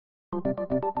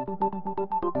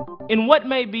In what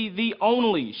may be the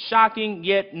only shocking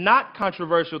yet not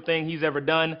controversial thing he's ever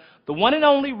done, the one and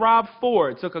only Rob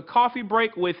Ford took a coffee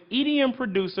break with EDM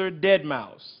producer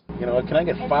Deadmau5. You know, can I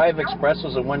get 5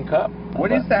 espressos in 1 cup?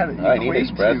 What is that? I need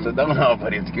espresso. Don't know,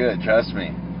 but it's good. Trust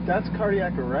me. That's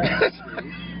cardiac arrest.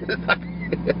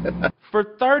 For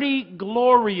 30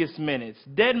 glorious minutes,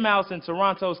 Deadmau5 and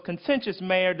Toronto's contentious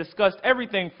mayor discussed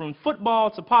everything from football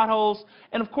to potholes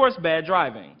and, of course, bad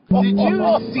driving. Did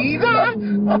you see that?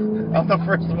 I'm the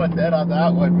first one dead on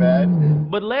that one, man.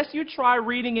 But lest you try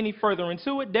reading any further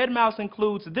into it, Deadmau5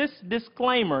 includes this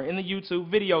disclaimer in the YouTube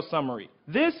video summary.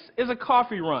 This is a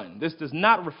coffee run. This does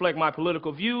not reflect my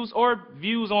political views or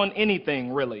views on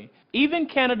anything, really. Even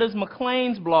Canada's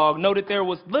Maclean's blog noted there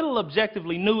was little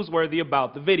objectively newsworthy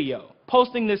about the video,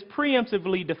 posting this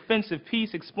preemptively defensive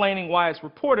piece explaining why its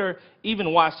reporter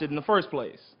even watched it in the first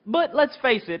place. But let's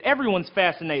face it, everyone's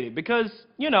fascinated because,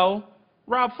 you know,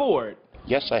 Rob Ford.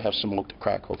 Yes, I have smoked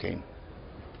crack cocaine.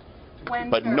 When,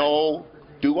 But sir? no,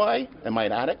 do I? Am I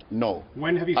an addict? No.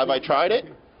 When have you? Have I tried it?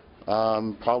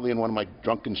 Probably in one of my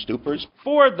drunken stupors.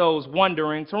 For those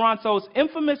wondering, Toronto's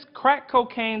infamous crack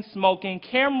cocaine smoking,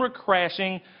 camera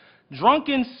crashing,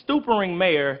 drunken stuporing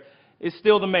mayor is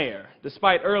still the mayor,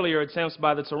 despite earlier attempts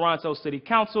by the Toronto City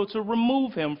Council to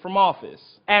remove him from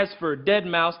office. As for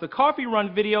Deadmau5, the coffee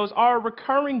run videos are a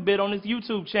recurring bit on his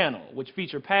YouTube channel, which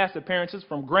feature past appearances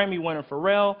from Grammy winner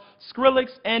Pharrell, Skrillex,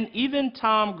 and even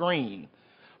Tom Green.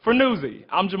 For Newsy,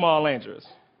 I'm Jamal Landris.